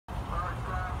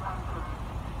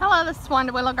Hello, this is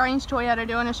Wanda with LaGrange Toyota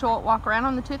doing a short walk around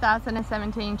on the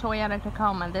 2017 Toyota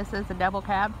Tacoma. This is a double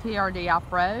cab TRD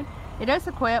off-road. It is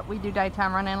equipped. We do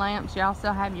daytime running lamps. You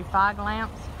also have your fog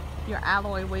lamps, your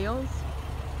alloy wheels.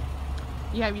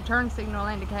 You have your turn signal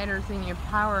indicators and your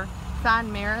power side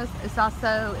mirrors. It's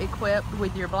also equipped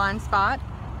with your blind spot.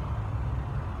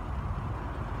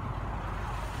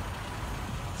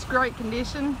 It's great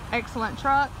condition, excellent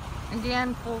truck.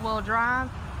 Again, four-wheel drive.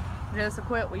 It is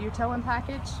equipped with your towing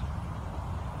package,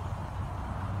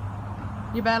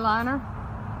 your bed liner,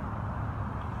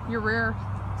 your rear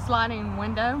sliding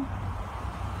window.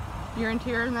 Your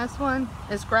interior in this one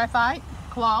is graphite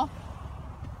cloth.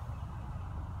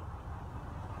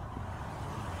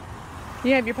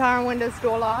 You have your power windows,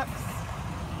 door locks.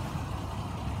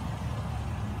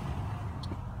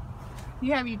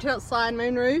 You have your tilt slide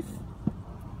moonroof.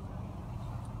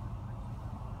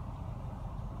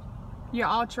 Your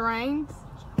all-terrains,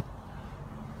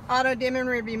 auto dimming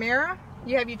rearview mirror.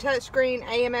 You have your touchscreen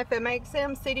AM, FM,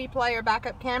 XM, CD player,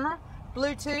 backup camera,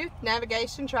 Bluetooth,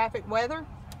 navigation, traffic, weather.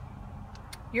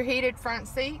 Your heated front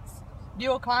seats,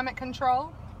 dual climate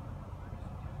control,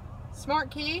 smart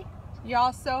key. You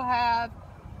also have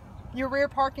your rear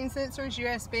parking sensors,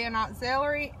 USB and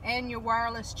auxiliary, and your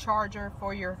wireless charger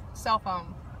for your cell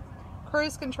phone.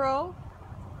 Cruise control.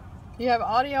 You have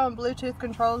audio and Bluetooth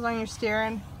controls on your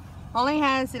steering. Only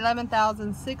has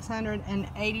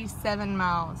 11,687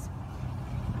 miles.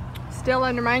 Still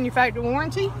under manufacturer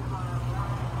warranty.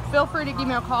 Feel free to give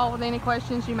me a call with any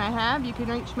questions you may have. You can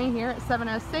reach me here at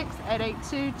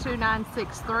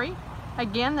 706-882-2963.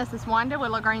 Again, this is Wanda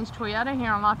with LaGrange Toyota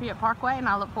here on Lafayette Parkway, and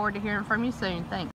I look forward to hearing from you soon. Thanks.